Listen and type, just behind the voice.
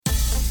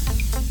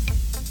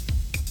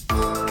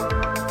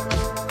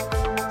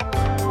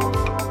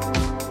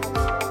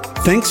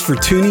Thanks for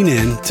tuning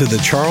in to the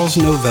Charles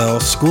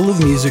Novell School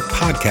of Music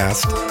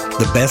podcast,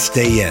 The Best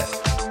Day Yet.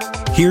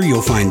 Here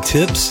you'll find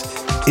tips,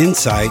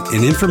 insight,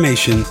 and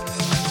information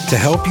to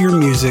help your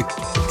music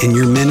and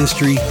your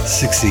ministry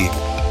succeed.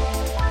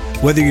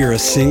 Whether you're a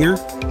singer,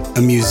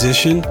 a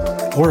musician,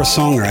 or a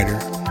songwriter,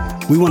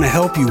 we want to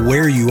help you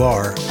where you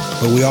are,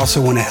 but we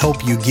also want to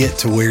help you get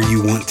to where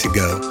you want to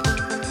go.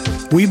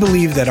 We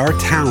believe that our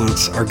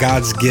talents are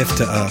God's gift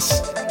to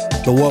us,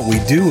 but what we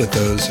do with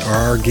those are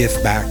our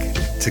gift back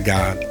to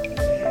God.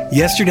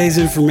 Yesterday's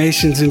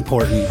information is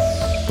important,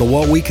 but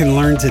what we can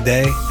learn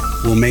today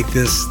will make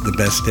this the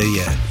best day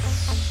yet.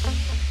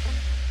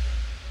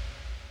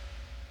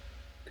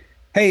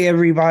 Hey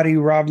everybody,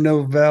 Rob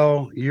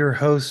Novell, your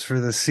host for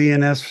the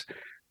CNS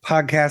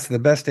podcast, The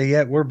Best Day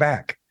Yet. We're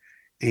back.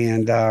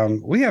 And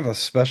we have a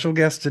special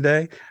guest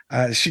today.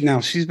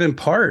 She's been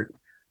part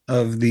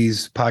of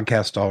these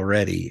podcasts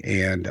already,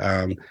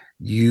 and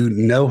you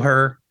know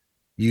her,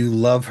 you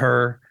love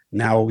her.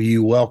 Now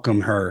you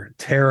welcome her,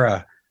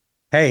 Tara.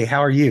 Hey,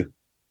 how are you?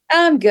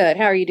 I'm good.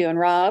 How are you doing,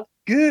 Rob?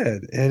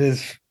 Good. It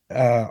is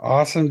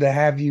awesome to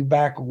have you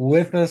back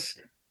with us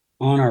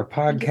on our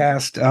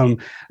podcast.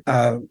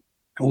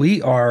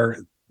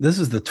 This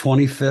is the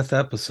 25th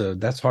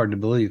episode. That's hard to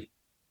believe.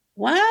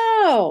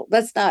 Wow.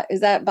 Is that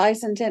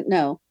bicentennial?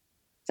 No.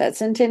 Is that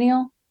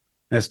centennial?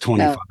 That's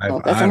 25. No,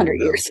 that's 100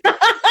 years.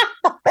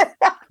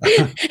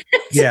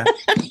 Yeah.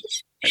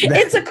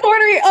 It's a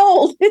quarter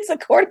old. It's a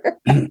quarter.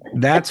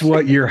 That's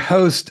what your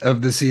host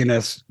of the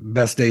CNS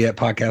Best Day Yet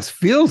podcast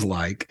feels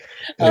like.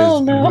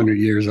 Oh, no. 100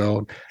 years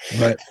old.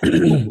 But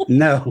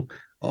no.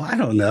 Oh, I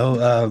don't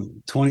know.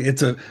 20.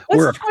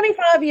 What's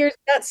 25 years?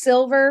 That's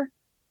silver.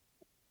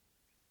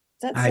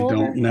 Is that silver? I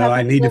don't know.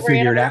 I need to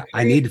figure it out.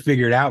 I need to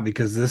figure it out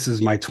because this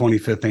is my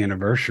 25th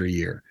anniversary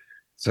year.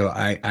 So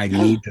I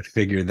need to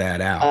figure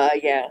that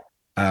out. Yeah.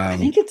 I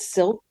think it's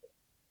silver.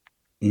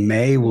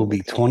 May will be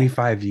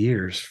 25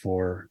 years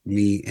for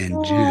me in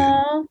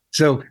June.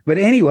 So, but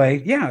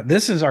anyway, yeah,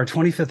 this is our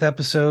 25th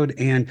episode.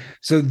 And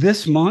so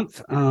this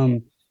month,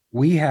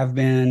 we have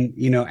been,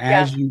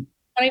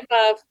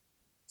 25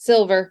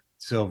 silver.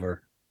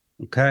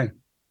 Okay.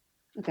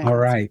 All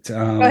right.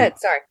 Go ahead.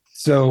 Sorry.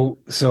 So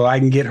I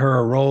can get her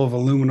a roll of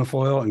aluminum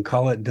foil and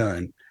call it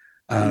done.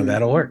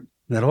 That'll work.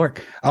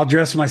 I'll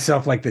dress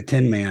myself like the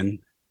Tin Man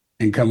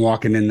and come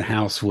walking in the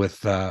house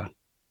with,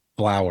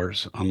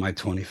 flowers on my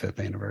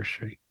 25th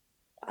anniversary.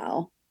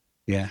 Wow.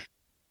 Yeah.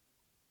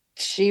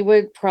 She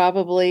would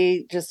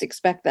probably just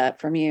expect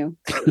that from you.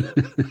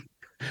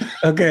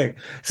 Okay.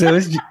 So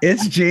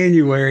it's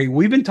January.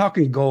 We've been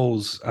talking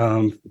goals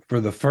for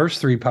the first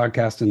 3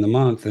 podcasts in the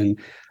month, and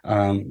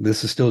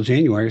this is still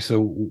January.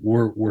 So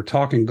we're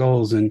talking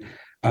goals. And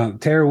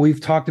Tara,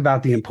 we've talked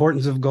about the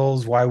importance of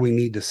goals, why we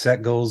need to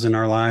set goals in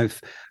our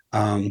life.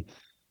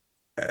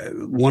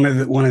 One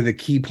of the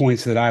key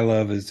points that I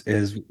love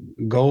is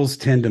goals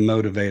tend to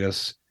motivate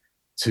us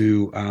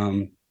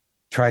to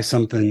try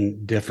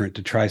something different,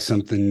 to try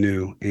something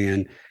new.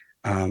 And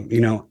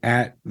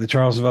at the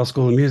Charles Novell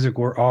School of Music,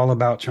 we're all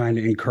about trying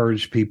to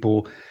encourage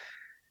people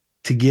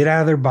to get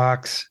out of their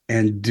box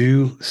and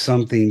do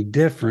something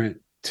different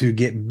to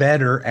get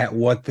better at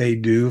what they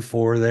do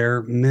for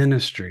their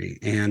ministry.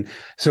 And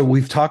so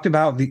we've talked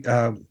about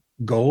the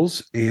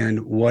goals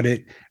and what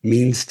it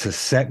means to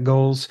set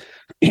goals.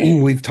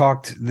 We've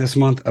talked this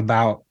month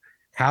about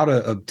how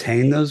to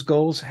obtain those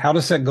goals, how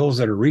to set goals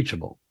that are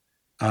reachable.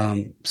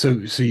 So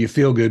you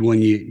feel good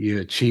when you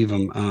achieve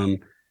them.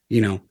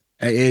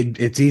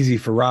 It's easy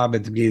for Rob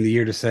at the beginning of the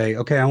year to say,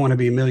 okay, I want to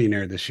be a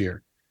millionaire this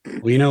year.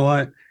 Well, you know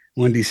what?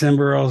 When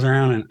December rolls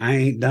around and I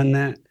ain't done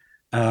that,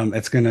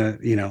 it's gonna,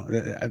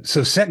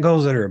 so set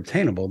goals that are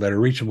obtainable, that are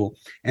reachable.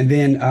 And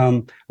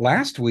then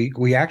last week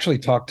we actually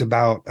talked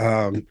about,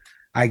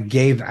 I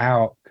gave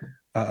out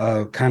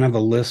kind of a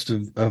list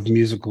of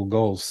musical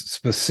goals,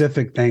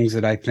 specific things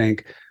that I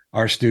think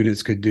our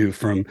students could do,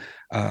 from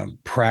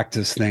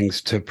practice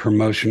things to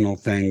promotional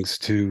things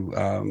to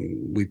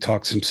we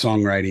talked some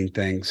songwriting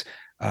things.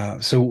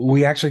 So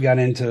we actually got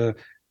into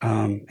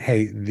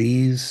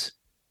these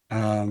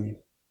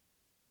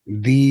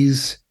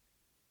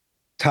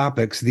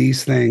topics,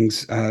 these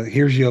things.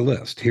 Here's your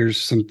list.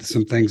 Here's some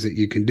things that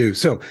you can do.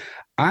 So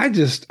I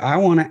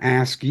want to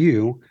ask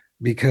you,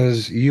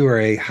 because you are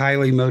a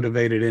highly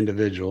motivated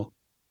individual.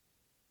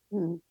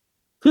 What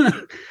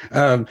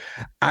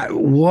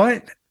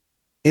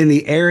in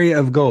the area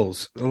of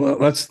goals?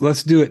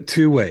 Let's do it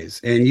 2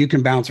 ways, and you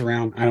can bounce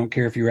around. I don't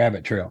care if you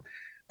rabbit trail.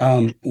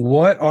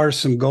 What are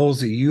some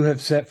goals that you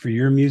have set for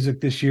your music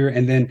this year?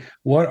 And then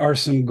what are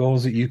some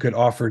goals that you could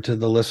offer to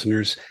the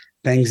listeners,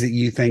 things that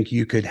you think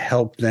you could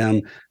help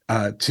them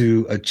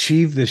to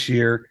achieve this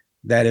year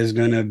that is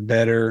going to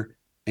better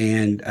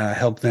and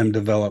help them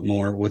develop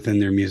more within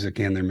their music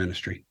and their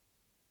ministry?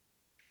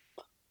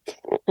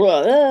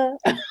 Well,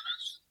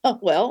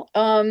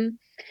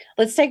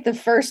 let's take the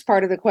first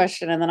part of the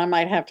question, and then I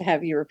might have to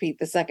have you repeat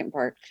the second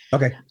part.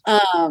 Okay.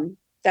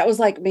 That was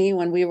like me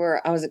when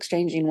I was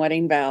exchanging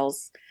wedding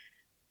vows.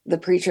 The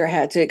preacher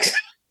had to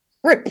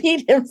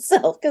repeat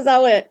himself because I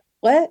went,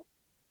 What?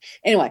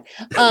 Anyway,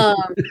 um,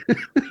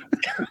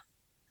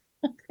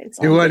 it's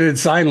It all good. wasn't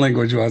sign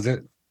language, was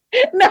it?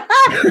 No,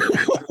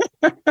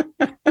 let me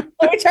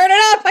turn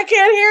it up. I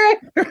can't hear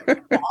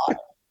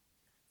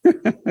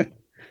it.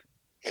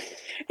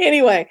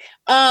 Anyway,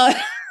 uh,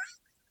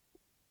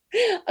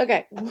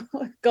 okay,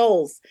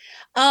 goals.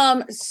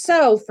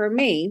 So for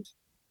me,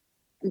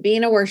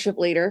 being a worship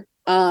leader,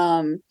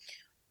 one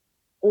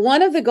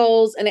of the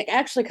goals, and it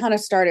actually kind of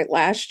started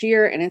last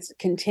year and it's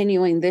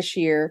continuing this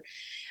year.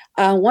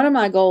 One of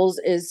my goals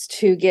is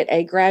to get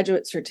a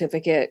graduate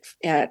certificate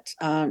at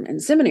in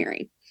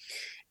seminary.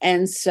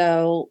 And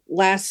so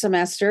last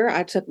semester,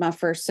 I took my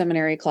first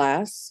seminary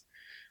class,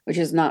 which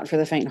is not for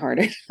the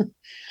faint-hearted.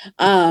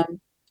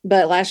 um,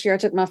 but last year, I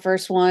took my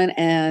first one,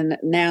 and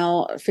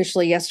now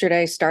officially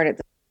yesterday started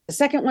the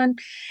second one.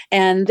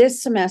 And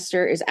this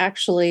semester is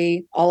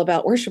actually all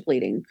about worship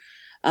leading.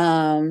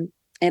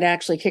 It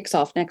actually kicks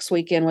off next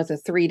weekend with a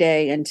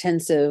 3-day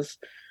intensive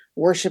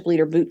worship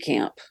leader boot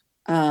camp,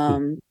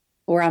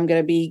 where I'm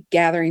going to be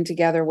gathering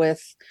together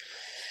with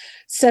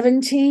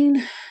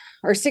 17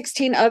 or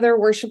 16 other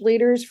worship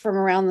leaders from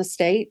around the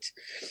state,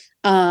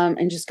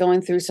 and just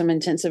going through some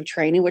intensive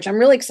training, which I'm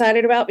really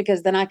excited about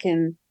because then I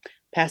can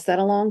pass that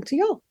along to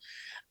y'all.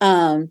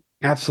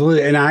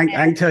 Absolutely. And I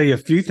can tell you a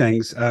few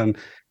things.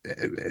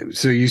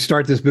 So you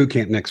start this boot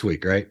camp next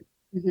week, right?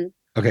 Mm-hmm.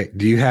 Okay.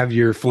 Do you have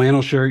your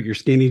flannel shirt, your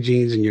skinny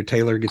jeans, and your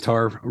Taylor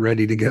guitar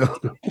ready to go?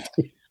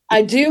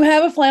 I do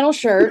have a flannel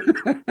shirt.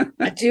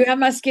 I do have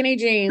my skinny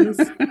jeans.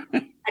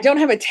 I don't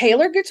have a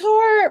Taylor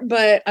guitar,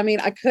 but I mean,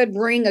 I could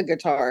bring a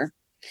guitar.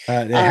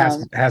 It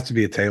has to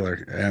be a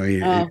Taylor. I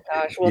mean, oh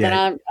gosh, well yeah.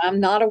 then I'm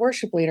not a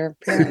worship leader.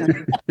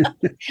 Apparently,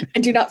 I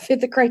do not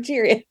fit the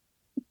criteria.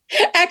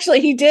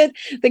 Actually, he did.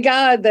 The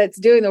guy that's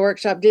doing the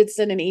workshop did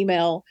send an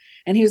email,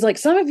 and he was like,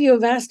 "Some of you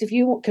have asked if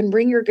you can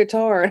bring your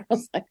guitar." And I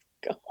was like,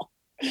 "God."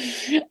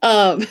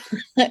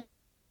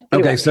 Anyway,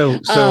 Okay, so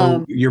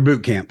your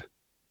boot camp.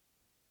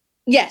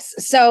 yes.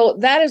 So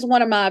that is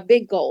one of my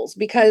big goals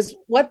because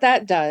what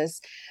that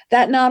does,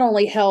 that not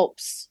only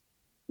helps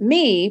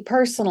me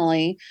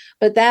personally,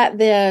 but that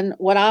then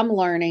what I'm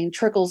learning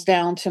trickles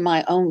down to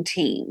my own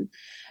team.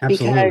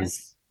 Absolutely.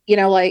 Because,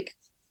 like,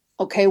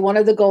 okay, one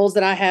of the goals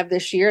that I have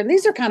this year, and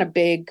these are kind of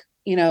big,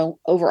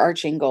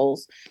 overarching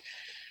goals.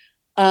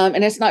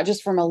 And it's not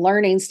just from a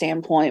learning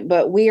standpoint,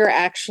 but we are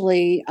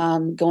actually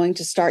going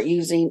to start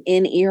using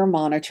in-ear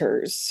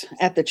monitors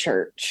at the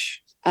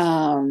church.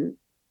 And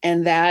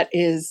that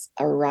is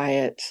a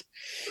riot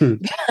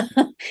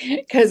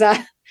because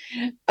I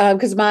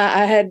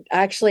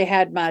actually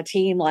had my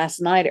team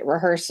last night at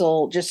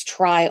rehearsal just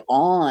try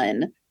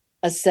on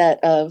a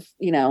set of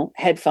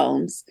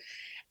headphones,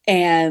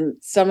 and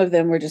some of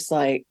them were just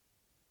like,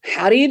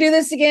 how do you do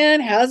this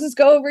again? How does this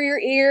go over your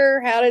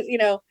ear? How does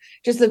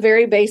just the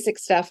very basic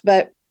stuff.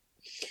 But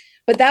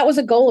that was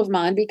a goal of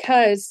mine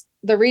because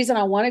the reason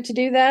I wanted to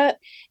do that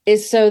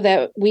is so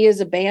that we as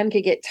a band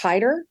could get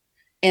tighter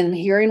in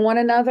hearing one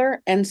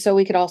another, and so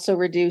we could also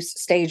reduce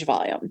stage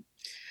volume.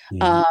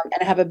 And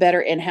have a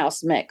better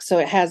in-house mix. So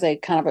it has a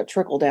kind of a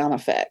trickle down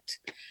effect.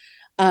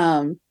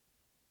 So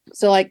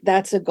like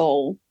that's a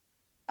goal.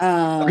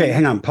 Okay,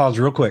 hang on, pause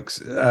real quick.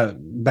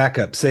 Back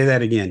up. Say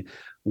that again.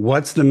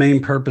 What's the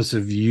main purpose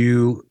of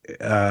you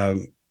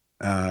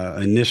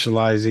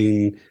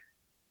initializing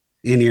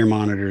in-ear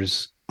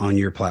monitors on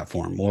your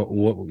platform?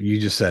 What you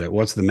just said it.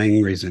 What's the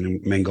main reason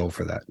and main goal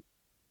for that?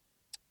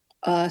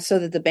 So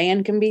that the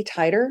band can be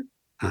tighter.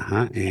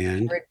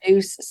 And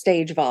reduce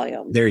stage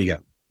volume. There you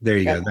go. There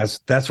you go.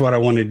 That's what I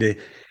wanted to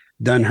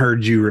done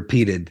heard you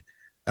repeated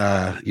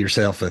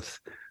yourself with.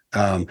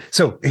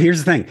 So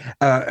here's the thing.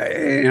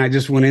 And I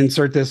just want to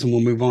insert this and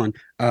we'll move on.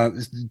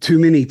 Too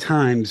many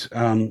times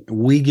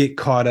we get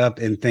caught up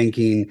in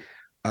thinking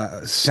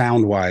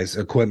sound wise,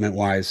 equipment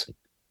wise,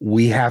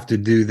 we have to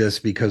do this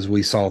because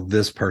we saw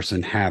this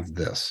person have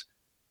this.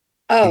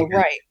 Oh,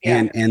 right.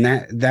 Yeah. And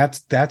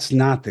that's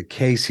not the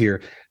case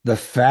here. The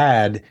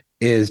fad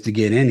is to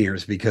get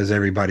in-ears because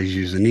everybody's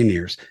using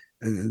in-ears.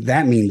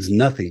 That means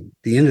nothing.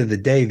 At the end of the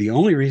day, the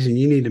only reason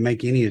you need to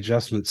make any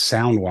adjustments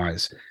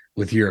sound-wise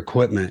with your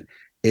equipment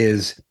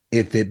is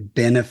if it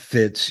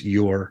benefits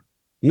your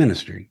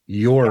ministry,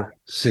 your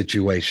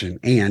situation.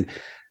 And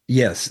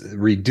yes,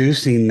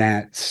 reducing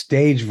that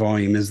stage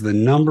volume is the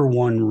number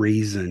one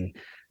reason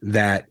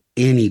that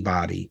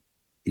anybody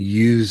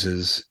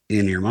uses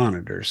in-ear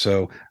monitors.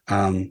 So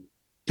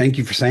thank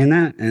you for saying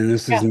that. And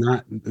this is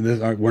not,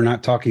 we're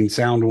not talking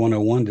sound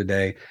 101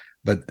 today,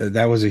 but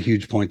that was a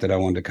huge point that I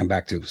wanted to come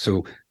back to.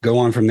 So go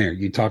on from there.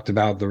 You talked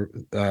about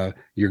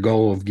your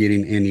goal of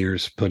getting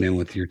in-ears put in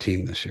with your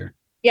team this year.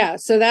 Yeah.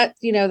 So that,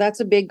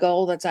 that's a big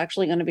goal that's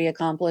actually going to be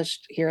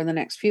accomplished here in the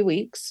next few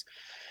weeks.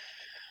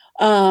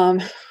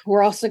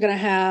 We're also going to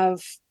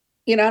have,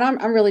 and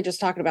I'm really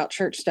just talking about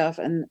church stuff,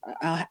 and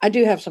I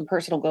do have some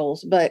personal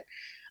goals, but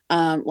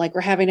like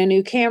we're having a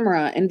new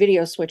camera and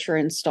video switcher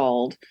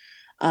installed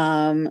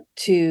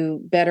to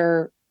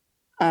better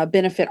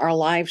benefit our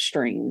live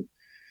stream.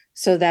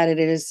 so that it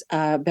is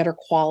better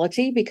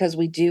quality, because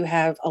we do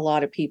have a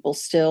lot of people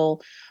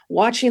still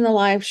watching the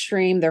live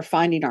stream. They're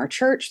finding our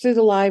church through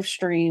the live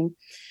stream.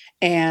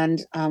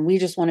 And we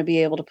just want to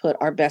be able to put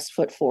our best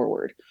foot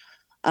forward.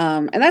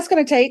 And that's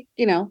going to take,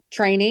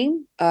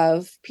 training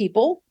of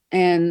people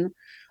and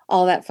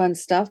all that fun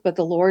stuff. But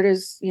the Lord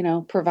is,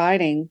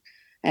 providing,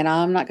 and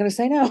I'm not going to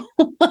say no.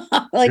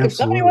 Like, if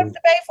somebody wants Absolutely.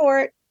 to pay for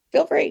it,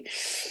 feel free.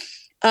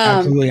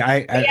 Absolutely.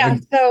 Yeah,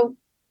 so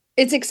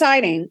it's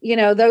exciting,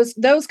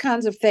 those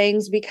kinds of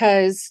things,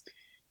 because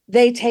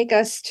they take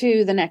us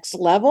to the next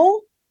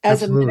level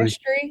as a absolutely.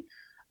 ministry.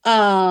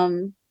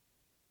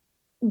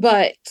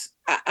 But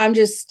I'm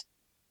just,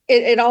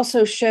 it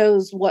also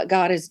shows what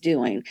God is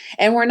doing.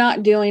 And we're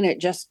not doing it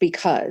just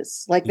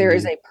because, like, there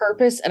is Mm-hmm. a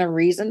purpose and a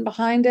reason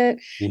behind it.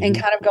 And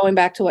Mm-hmm. kind of going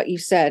back to what you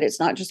said, it's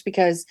not just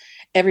because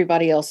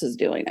everybody else is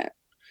doing it.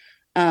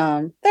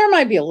 There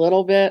might be a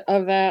little bit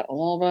of that, a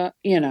little bit.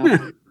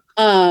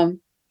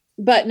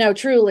 But no,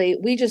 truly,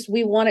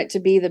 we want it to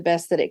be the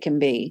best that it can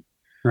be.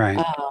 Right.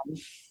 Um,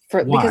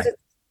 because Why?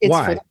 it's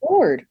for the Why?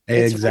 Lord.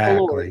 It's for the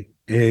Lord.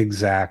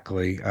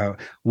 Exactly. Exactly.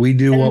 We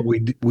do what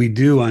And we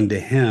do unto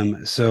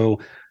him. So,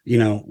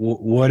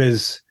 what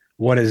is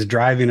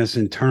driving us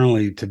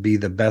internally to be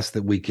the best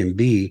that we can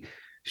be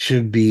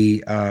should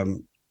be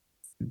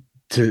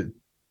to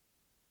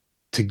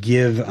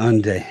give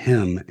unto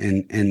him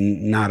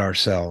and not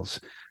ourselves.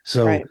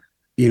 So, right.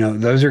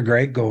 those are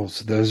great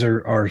goals. Those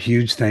are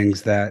huge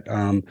things that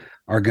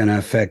are going to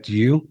affect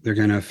you. They're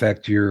going to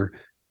affect your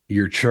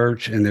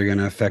church, and they're going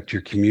to affect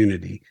your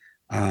community.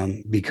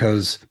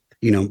 Because,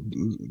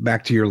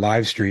 back to your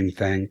live stream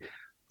thing,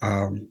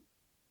 um,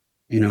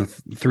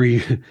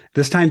 three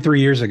this time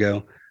 3 years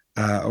ago,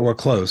 or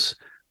close,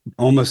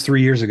 almost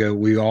 3 years ago,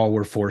 we all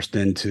were forced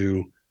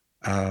into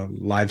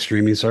live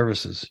streaming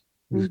services.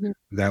 Mm-hmm.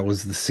 That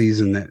was the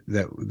season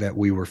that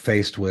we were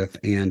faced with,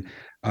 and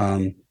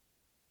um,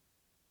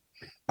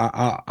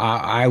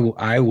 I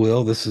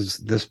will. This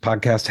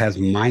podcast has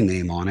my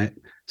name on it,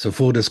 so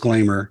full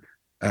disclaimer: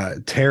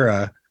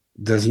 Tara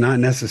does not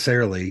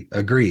necessarily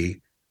agree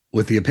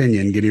with the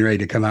opinion getting ready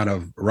to come out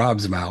of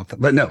Rob's mouth.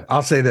 But no,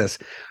 I'll say this: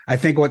 I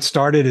think what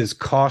started as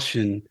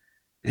caution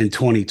in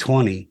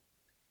 2020,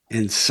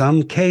 in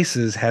some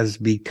cases, has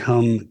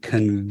become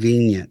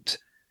convenient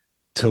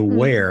to Mm-hmm.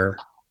 where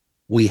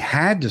we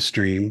had to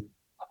stream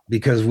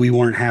because we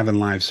weren't having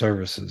live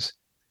services.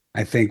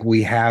 I think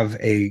we have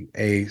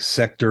a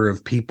sector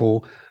of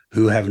people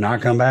who have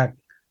not come back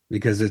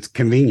because it's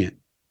convenient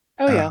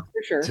Oh uh, yeah,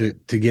 for sure.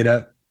 to get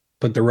up,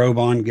 put the robe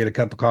on, get a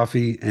cup of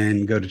coffee,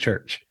 and go to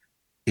church.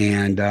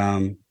 And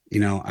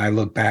I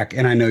look back,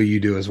 and I know you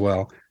do as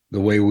well.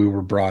 The way we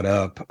were brought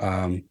up,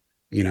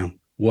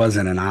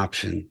 wasn't an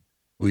option.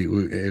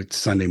 It's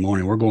Sunday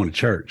morning, we're going to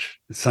church.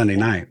 It's Sunday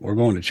night, we're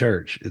going to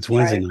church. It's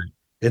Wednesday Right. night,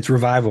 it's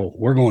revival,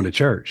 we're going to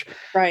church.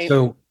 Right.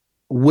 So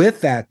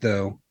with that,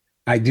 though,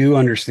 I do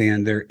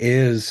understand there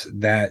is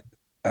that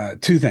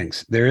two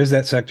things. There is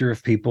that sector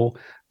of people,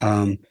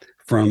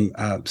 from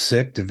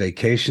sick to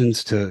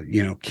vacations to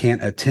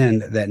can't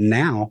attend, that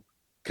now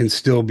can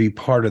still be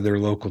part of their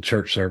local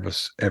church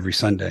service every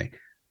Sunday,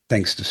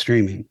 thanks to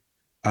streaming.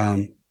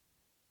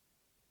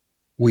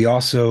 We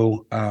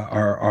also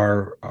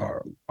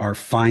are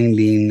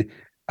finding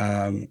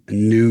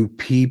new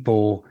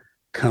people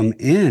come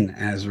in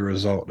as a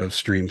result of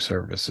stream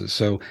services.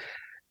 So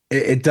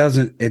it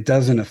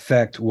doesn't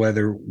affect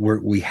whether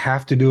we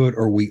have to do it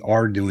or we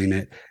are doing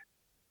it.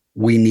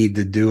 We need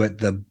to do it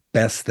the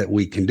best that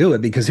we can do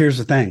it, because here's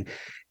the thing: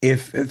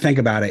 think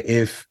about it,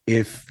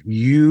 if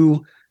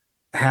you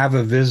have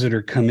a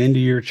visitor come into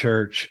your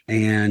church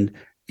and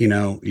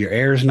your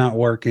air's not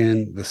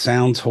working, the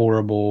sound's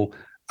horrible,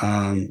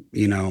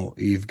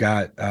 you've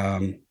got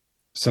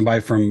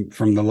somebody from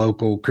the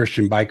local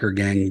Christian biker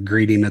gang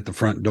greeting at the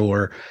front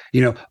door,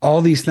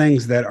 all these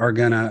things that are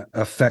going to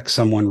affect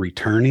someone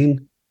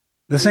returning.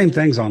 The same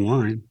things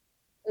online.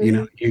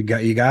 Mm-hmm.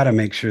 You got to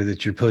make sure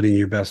that you're putting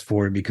your best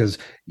forward, because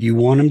you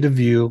want them to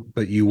view,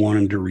 but you want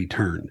them to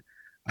return.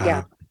 uh,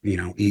 Yeah.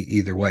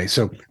 Either way.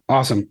 So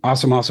awesome,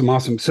 awesome, awesome,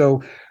 awesome.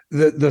 So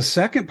the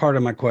second part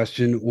of my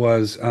question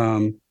was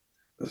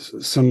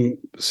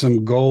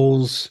some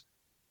goals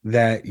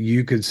that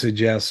you could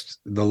suggest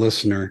the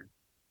listener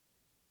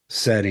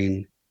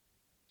setting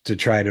to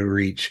try to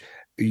reach.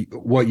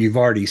 What you've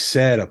already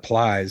said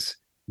applies.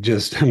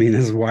 Just, I mean,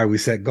 this is why we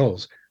set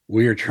goals.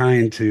 We are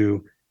trying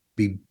to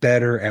be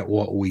better at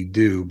what we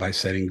do by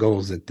setting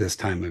goals at this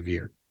time of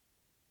year.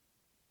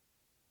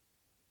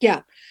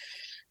 Yeah.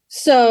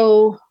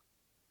 So,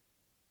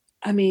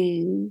 I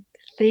mean,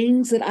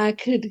 things that I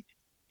could,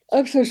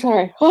 I'm so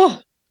sorry.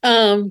 Oh,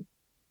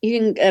 you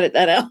can edit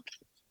that out.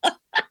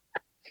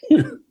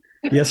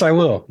 Yes, I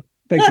will.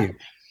 Thank you.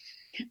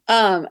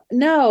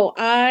 No,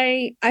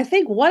 I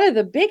think one of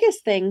the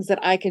biggest things that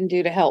I can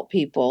do to help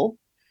people,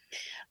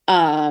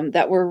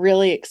 that we're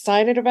really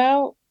excited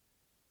about,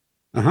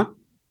 Uh-huh.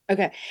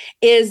 okay,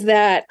 is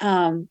that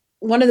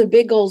one of the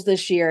big goals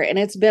this year, and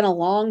it's been a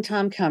long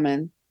time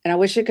coming, and I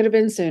wish it could have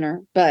been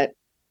sooner, but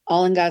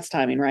all in God's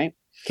timing, right?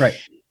 Right.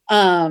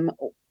 Um,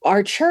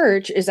 our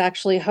church is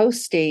actually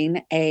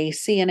hosting a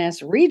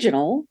CNS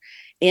regional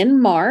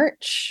in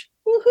March.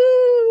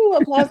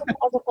 Woohoo! Applause,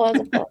 applause, applause,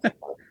 applause,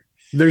 applause.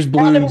 There's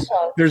Round of balloons.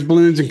 applause. There's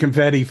balloons and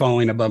confetti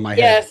falling above my head.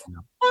 Yes.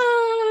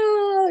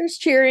 Ah, there's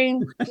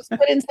cheering. Just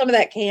put in some of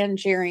that canned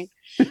cheering.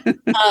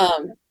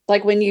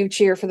 Like when you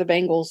cheer for the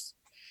Bengals.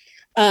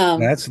 Um,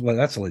 That's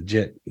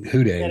legit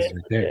hoot that days is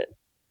right there.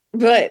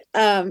 legit.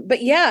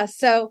 But yeah,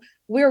 so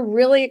we're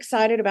really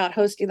excited about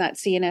hosting that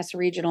CNS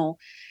regional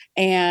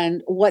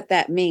and what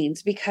that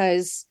means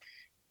because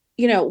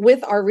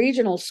with our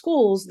regional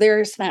schools, there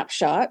are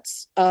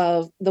snapshots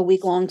of the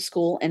week-long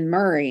school in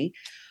Murray.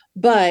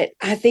 But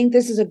I think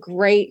this is a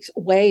great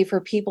way for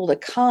people to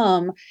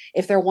come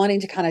if they're wanting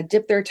to kind of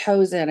dip their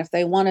toes in, if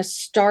they want to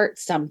start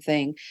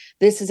something.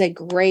 This is a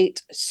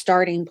great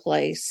starting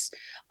place.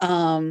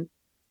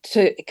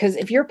 Because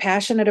if you're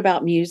passionate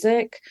about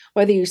music,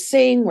 whether you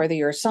sing, whether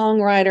you're a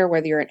songwriter,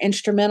 whether you're an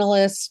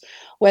instrumentalist,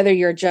 whether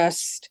you're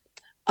just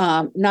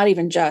not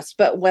even just,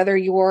 but whether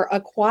you're a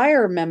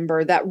choir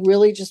member that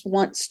really just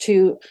wants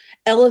to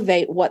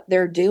elevate what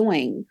they're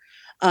doing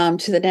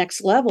to the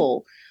next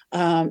level,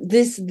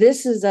 this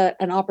is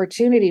an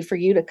opportunity for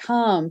you to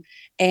come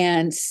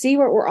and see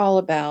what we're all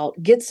about,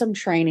 get some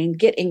training,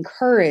 get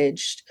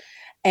encouraged,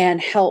 and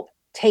help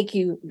take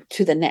you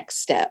to the next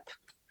step.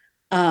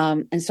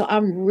 And so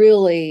I'm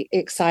really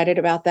excited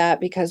about that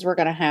because we're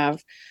going to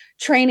have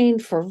training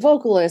for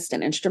vocalists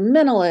and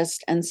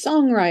instrumentalists and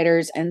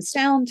songwriters and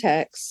sound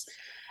techs.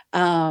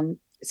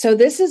 So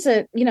this is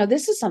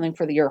this is something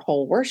for your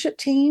whole worship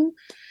team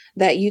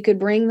that you could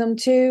bring them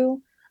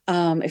to.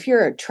 If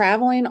you're a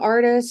traveling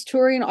artist,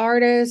 touring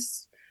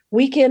artist,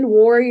 weekend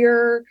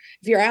warrior,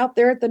 if you're out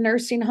there at the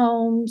nursing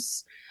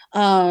homes,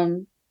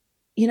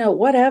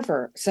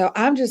 whatever. So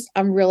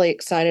I'm really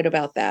excited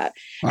about that.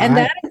 Well, And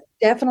that is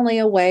definitely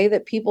a way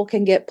that people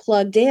can get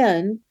plugged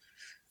in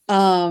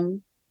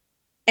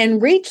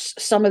and reach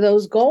some of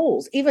those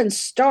goals, even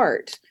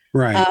start.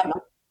 right.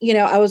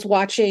 I was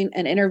watching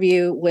an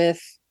interview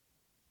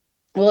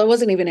well, it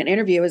wasn't even an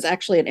interview, it was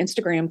actually an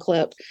Instagram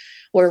clip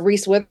where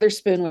Reese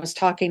Witherspoon was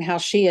talking how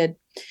she had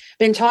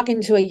been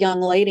talking to a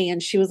young lady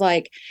and she was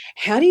like,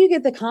 how do you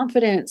get the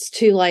confidence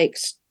to like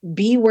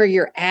be where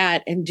you're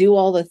at and do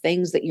all the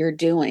things that you're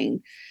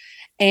doing?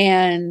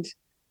 And,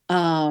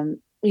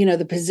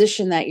 the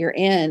position that you're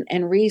in.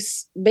 And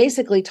Reese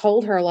basically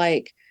told her,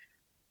 like,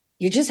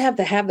 you just have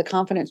to have the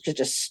confidence to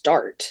just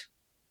start.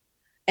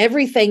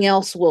 Everything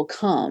else will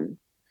come.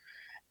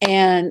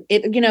 And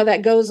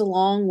that goes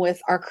along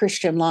with our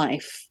Christian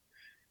life.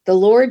 The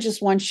Lord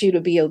just wants you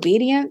to be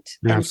obedient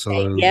and say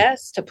Absolutely.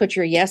 yes, to put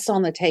your yes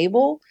on the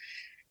table,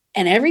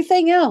 and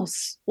everything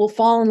else will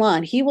fall in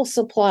line. He will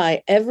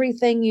supply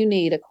everything you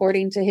need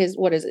according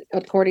to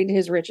according to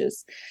his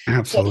riches.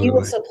 So he will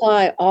Absolutely.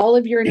 supply all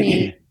of your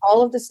needs,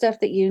 all of the stuff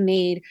that you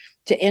need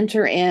to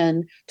enter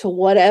in to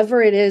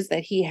whatever it is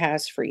that he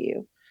has for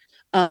you.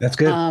 That's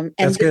good. And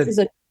That's this good.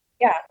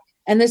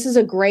 is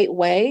a great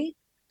way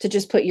to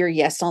just put your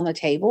yes on the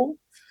table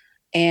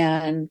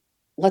and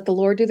let the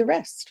Lord do the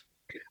rest.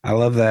 I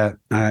love that.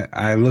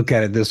 I look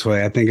at it this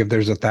way. I think if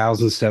there's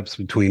 1,000 steps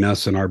between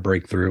us and our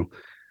breakthrough,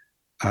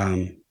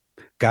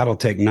 God will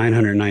take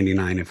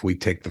 999 if we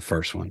take the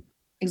first one.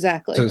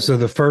 Exactly. So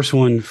the first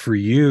one for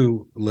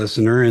you,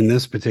 listener, in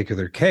this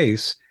particular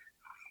case,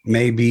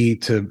 may be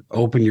to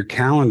open your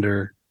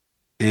calendar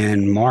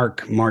and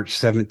mark March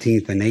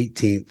 17th and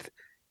 18th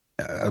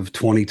of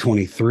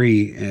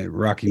 2023 at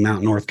Rocky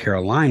Mount, North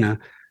Carolina,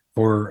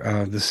 for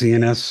the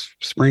CNS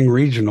Spring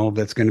Regional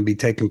that's going to be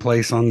taking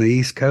place on the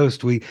East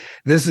Coast.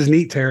 This is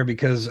neat, Tara,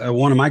 because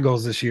one of my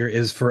goals this year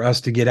is for us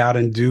to get out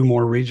and do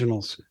more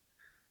regionals.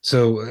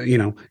 So,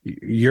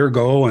 your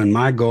goal and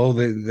my goal,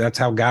 that's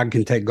how God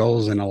can take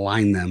goals and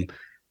align them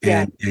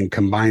and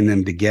combine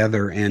them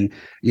together. And,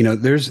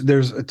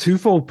 there's a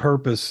twofold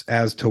purpose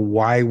as to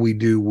why we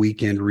do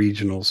weekend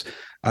regionals.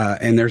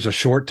 And there's a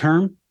short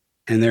term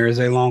and there is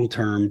a long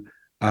term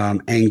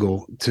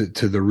angle to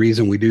the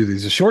reason we do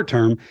these. The short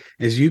term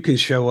is you can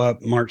show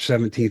up March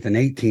 17th and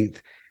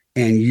 18th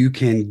and you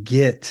can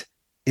get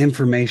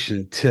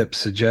information, tips,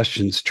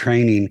 suggestions,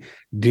 training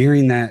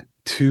during that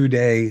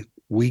 2-day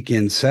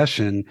weekend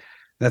session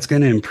that's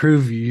going to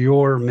improve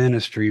your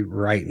ministry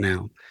right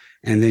now.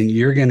 And then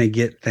you're going to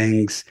get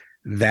things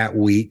that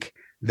week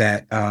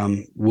that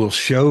will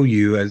show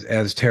you,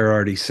 as Tara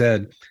already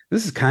said,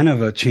 this is kind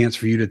of a chance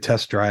for you to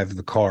test drive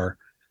the car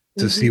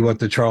to see what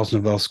the Charles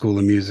Novell School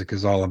of Music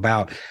is all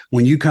about.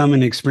 When you come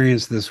and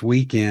experience this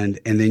weekend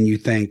and then you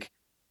think,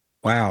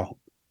 wow,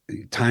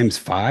 times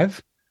 5,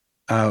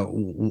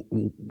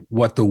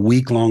 what the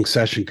week-long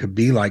session could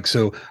be like.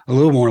 So a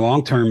little more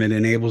long-term, it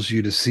enables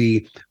you to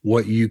see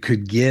what you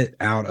could get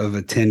out of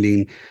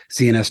attending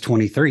CNS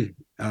 23,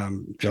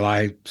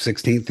 July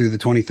 16th through the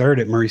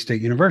 23rd at Murray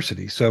State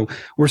University. So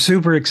we're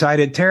super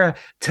excited. Tara,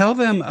 tell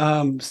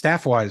them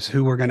staff-wise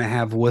who we're going to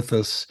have with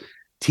us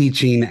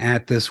teaching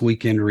at this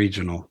weekend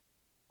regional.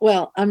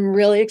 Well, I'm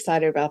really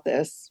excited about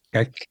this.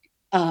 Okay.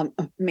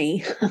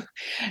 Me.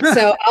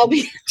 So I'll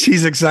be.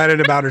 She's excited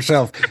about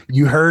herself.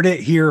 You heard it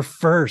here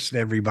first,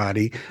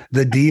 everybody.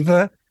 The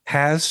diva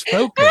has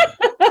spoken.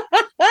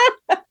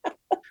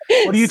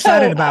 What are you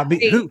excited So about?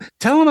 Who?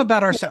 Tell them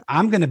about ourselves.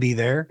 I'm going to be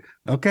there.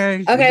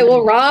 Okay. okay,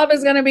 well, Rob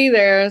is going to be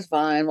there. It's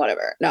fine,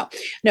 whatever. No,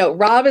 no,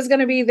 Rob is going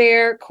to be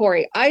there.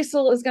 Corey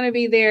Eisel is going to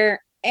be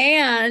there,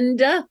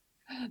 and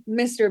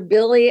Mr.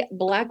 Billy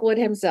Blackwood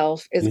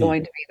himself is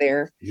going to be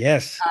there.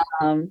 Yes.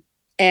 Um,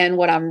 and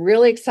what I'm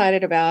really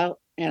excited about,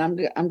 and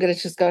I'm going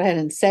to just go ahead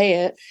and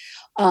say it,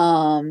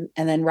 and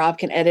then Rob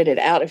can edit it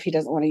out if he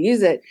doesn't want to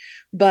use it.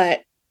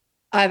 But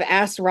I've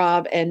asked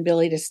Rob and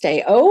Billy to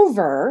stay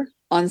over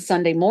on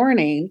Sunday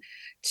morning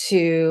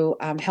to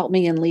help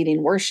me in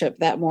leading worship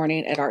that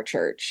morning at our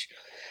church.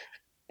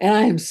 And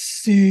I am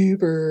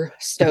super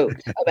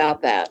stoked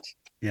about that.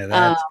 Yeah,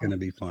 that's going to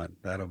be fun.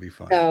 That'll be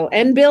fun. So,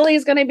 and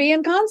Billy's going to be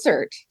in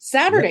concert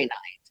Saturday night.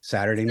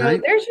 Saturday So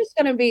night. there's just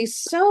going to be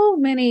so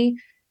many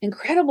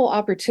incredible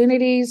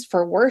opportunities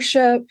for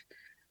worship,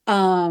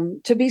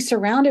 to be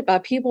surrounded by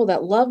people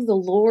that love the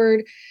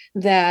Lord,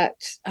 that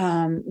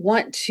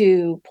want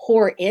to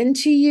pour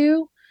into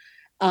you,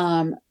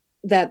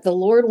 that the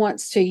Lord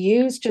wants to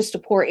use just to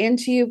pour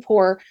into you,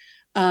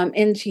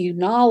 into you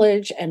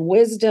knowledge and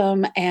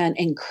wisdom and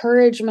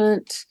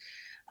encouragement.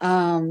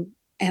 And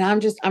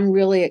I'm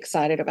really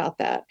excited about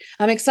that.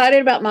 I'm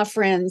excited about my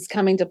friends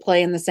coming to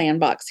play in the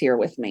sandbox here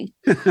with me.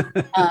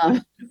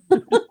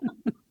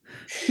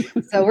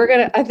 So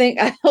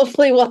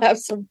hopefully we'll have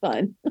some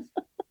fun.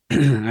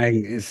 I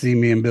can see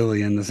me and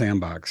Billy in the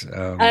sandbox.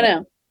 I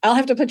know. I'll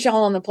have to put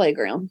y'all on the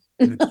playground.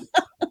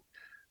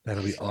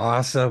 That'll be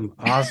awesome.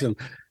 Awesome.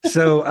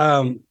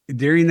 So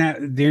during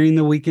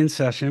the weekend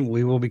session,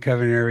 we will be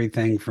covering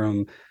everything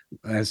from,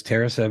 as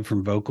Tara said,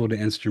 from vocal to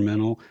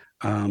instrumental.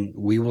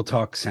 We will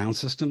talk sound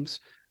systems.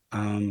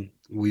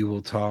 We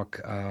will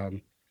talk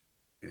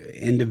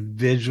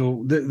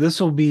individual. This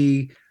will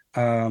be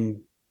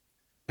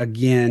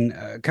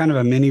again kind of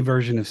a mini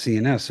version of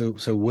CNS.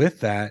 So with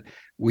that,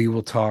 we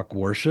will talk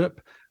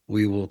worship.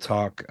 We will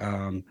talk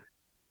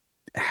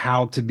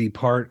how to be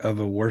part of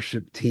a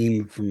worship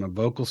team from a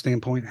vocal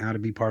standpoint, how to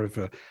be part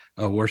of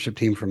a worship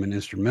team from an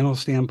instrumental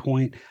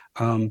standpoint.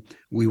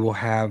 We will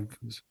have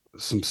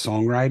some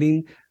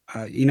songwriting.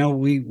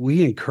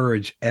 We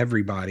encourage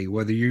everybody,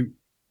 whether you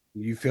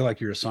feel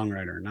like you're a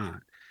songwriter or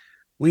not,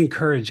 we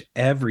encourage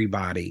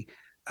everybody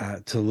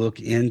to look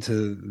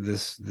into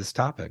this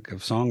topic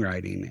of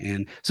songwriting.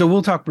 And so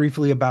we'll talk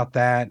briefly about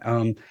that.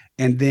 And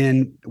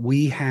then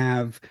we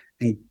have,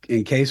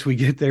 in case we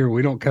get there,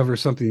 we don't cover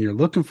something you're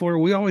looking for,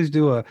 we always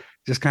do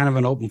just kind of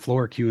an open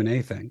floor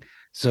Q&A thing.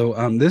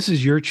 So this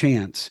is your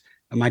chance.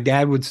 My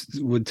dad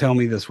would tell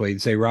me this way.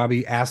 He'd say,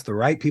 Robbie, ask the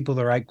right people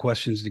the right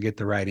questions to get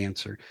the right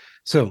answer.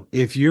 So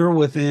if you're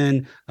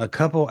within a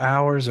couple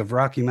hours of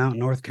Rocky Mount,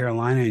 North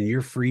Carolina, and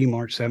you're free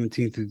March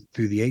 17th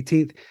through the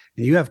 18th,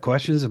 and you have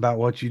questions about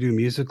what you do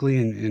musically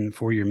and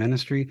for your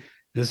ministry,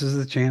 this is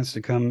the chance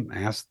to come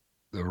ask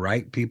the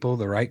right people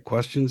the right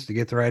questions to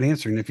get the right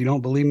answer. And if you don't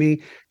believe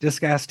me,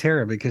 just ask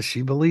Tara, because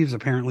she believes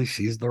apparently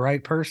she's the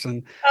right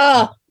person.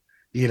 So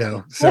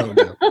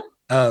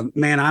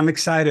man, I'm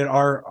excited.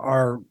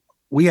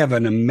 We have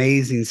an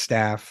amazing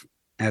staff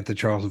at the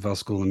Charleston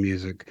School of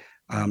Music.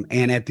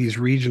 And at these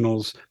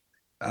regionals,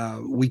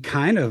 we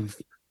kind of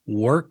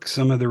work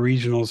some of the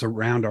regionals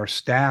around our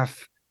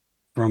staff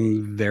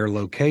from their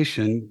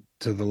location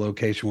to the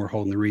location we're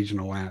holding the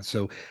regional at.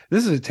 So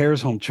this is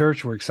Tara's home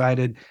church. We're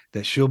excited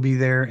that she'll be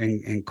there,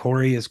 and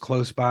Corey is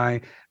close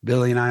by.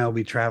 Billy and I will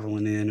be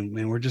traveling in,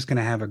 and we're just going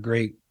to have a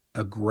great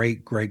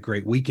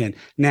weekend.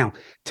 Now,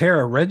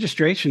 Tara,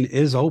 registration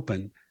is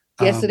open.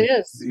 Yes, it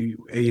is.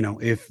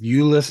 If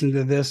you listen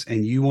to this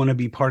and you want to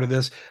be part of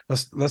this,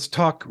 let's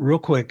talk real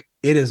quick.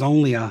 It is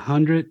only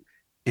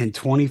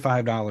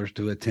 $125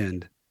 to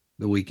attend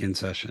the weekend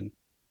session.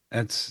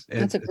 That's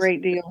a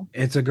great deal.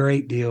 It's a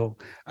great deal.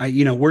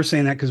 We're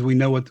saying that because we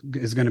know what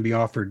is going to be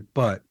offered,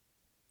 but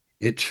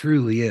it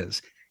truly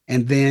is.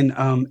 And then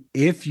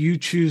if you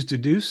choose to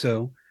do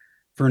so,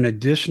 for an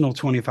additional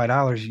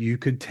 $25, you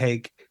could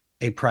take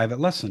a private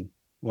lesson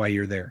while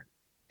you're there.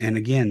 And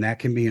again, that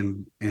can be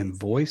in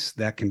voice,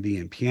 that can be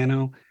in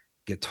piano,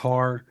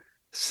 guitar,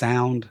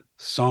 sound,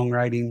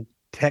 songwriting,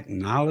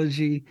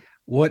 technology,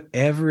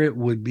 whatever it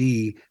would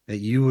be that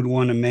you would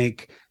want to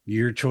make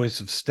your choice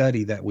of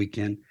study that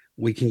weekend.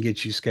 We can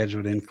get you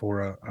scheduled in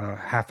for a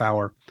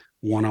half-hour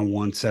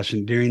one-on-one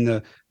session during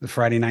the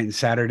Friday night and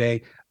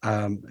Saturday.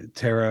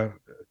 Tara,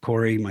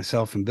 Corey,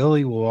 myself, and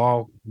Billy will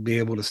all be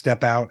able to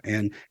step out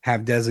and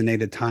have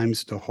designated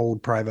times to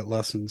hold private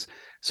lessons.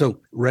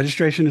 So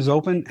registration is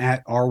open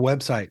at our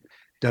website,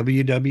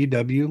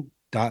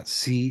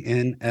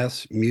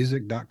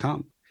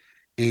 www.cnsmusic.com.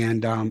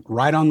 And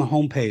right on the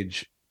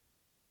homepage,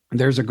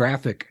 there's a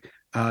graphic.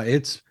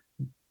 It's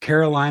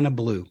Carolina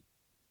blue.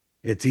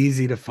 It's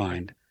easy to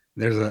find.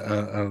 There's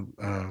a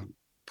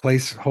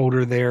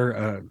placeholder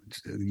there.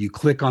 You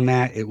click on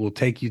that, it will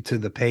take you to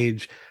the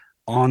page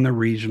on the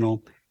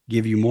regional.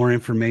 give you more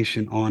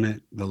information on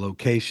it, the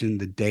location,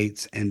 the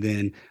dates, and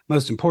then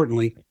most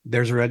importantly,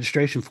 there's a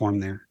registration form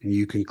there, and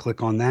you can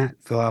click on that,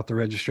 fill out the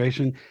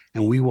registration,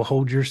 and we will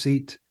hold your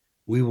seat.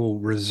 We will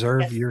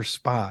reserve your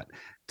spot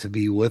to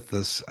be with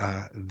us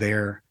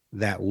there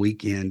that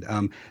weekend.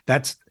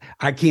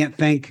 I can't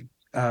think,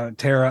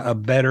 Tara, a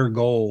better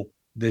goal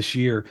this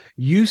year.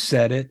 You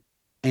said it,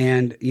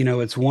 and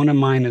it's one of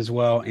mine as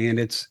well, and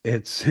it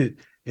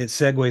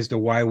segues to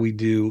why we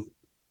do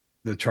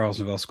the Charles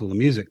Novell School of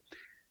Music.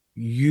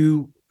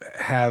 You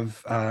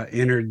have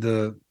entered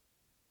the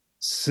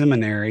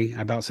seminary,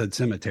 I about said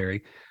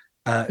cemetery,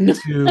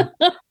 to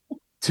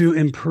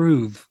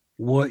improve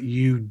what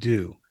you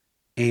do.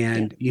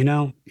 And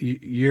you're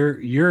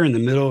in the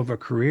middle of a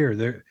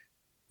career.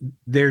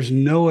 There's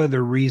no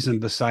other reason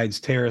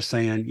besides Tara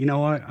saying, you know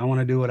what, I want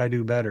to do what I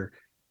do better,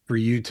 for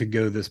you to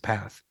go this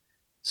path.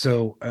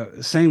 So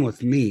same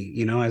with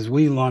me, as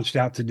we launched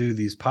out to do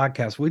these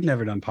podcasts, we've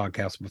never done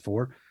podcasts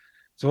before.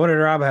 So what did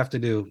Rob have to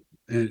do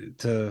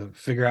to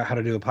figure out how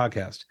to do a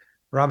podcast?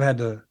 Rob had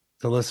to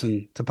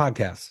listen to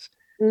podcasts.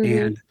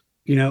 And,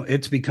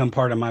 it's become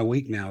part of my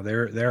week now.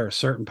 There are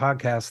certain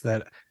podcasts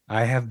that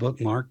I have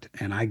bookmarked,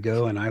 and I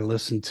go and I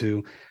listen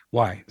to.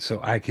 Why? So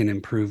I can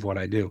improve what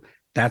I do.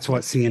 That's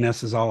what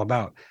CNS is all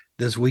about.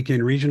 This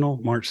weekend regional,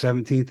 March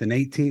 17th and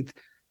 18th,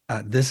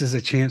 this is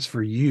a chance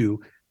for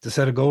you to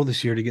set a goal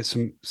this year to get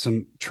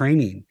some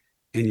training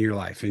in your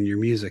life, in your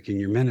music, in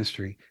your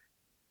ministry.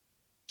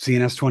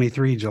 CNS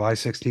 23, July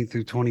 16th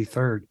through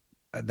 23rd.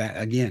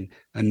 That again,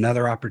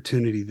 another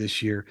opportunity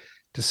this year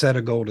to set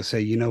a goal to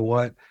say, you know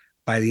what,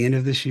 by the end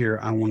of this year,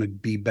 I want to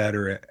be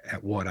better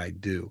at what I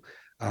do.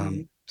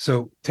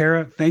 So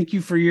Tara, thank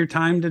you for your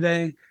time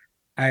today.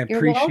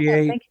 You're welcome.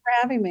 Thank you for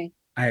having me.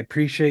 I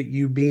appreciate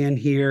you being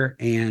here,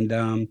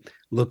 and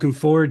looking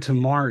forward to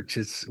March.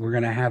 We're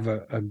going to have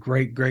a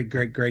great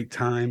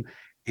time.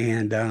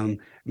 And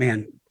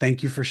man,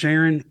 thank you for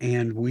sharing,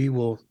 and we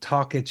will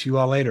talk at you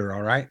all later.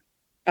 All right.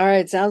 All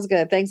right. Sounds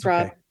good. Thanks,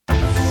 Rob. Okay.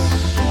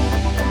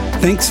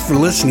 Thanks for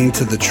listening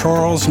to the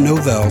Charles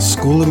Novell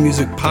School of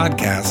Music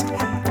podcast,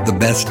 The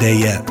Best Day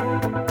Yet.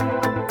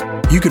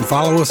 You can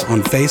follow us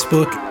on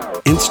Facebook,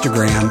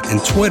 Instagram,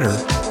 and Twitter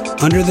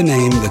under the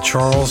name the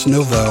Charles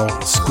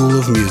Novell School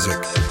of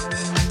Music.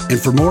 And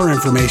for more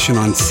information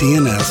on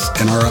CNS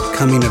and our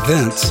upcoming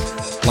events,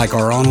 like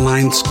our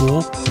online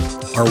school,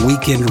 our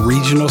weekend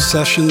regional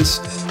sessions,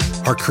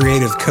 our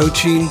creative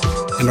coaching,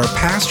 and our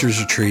pastor's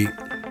retreat,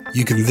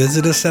 you can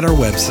visit us at our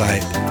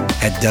website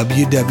at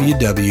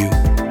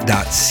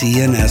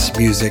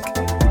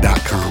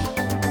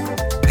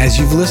www.cnsmusic.com. As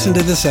you've listened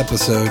to this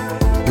episode,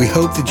 we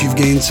hope that you've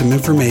gained some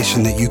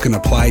information that you can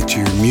apply to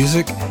your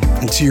music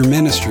and to your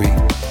ministry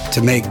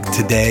to make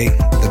today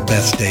the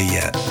best day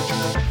yet.